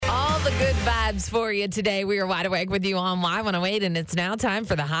the good vibes for you today. We are wide awake with you on Y108, and it's now time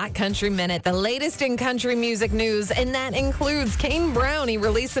for the Hot Country Minute, the latest in country music news, and that includes Kane Brown. He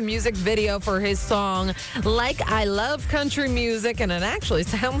released a music video for his song, Like I Love Country Music, and it actually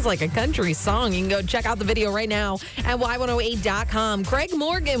sounds like a country song. You can go check out the video right now at Y108.com. Craig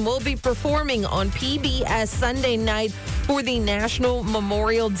Morgan will be performing on PBS Sunday night for the National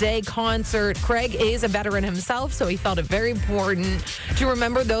Memorial Day concert. Craig is a veteran himself, so he felt it very important to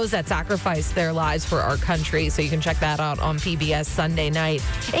remember those that sacrificed their lives for our country. So you can check that out on PBS Sunday night.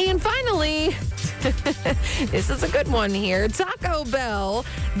 And finally, this is a good one here. Taco Bell,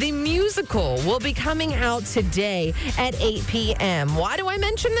 the musical, will be coming out today at 8 p.m. Why do I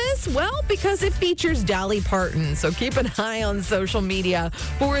mention this? Well, because it features Dolly Parton. So keep an eye on social media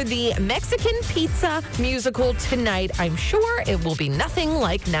for the Mexican Pizza musical tonight. I'm sure it will be nothing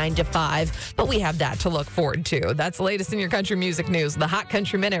like 9 to 5, but we have that to look forward to. That's the latest in your country music news, the Hot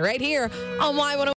Country Minute right here on Y108.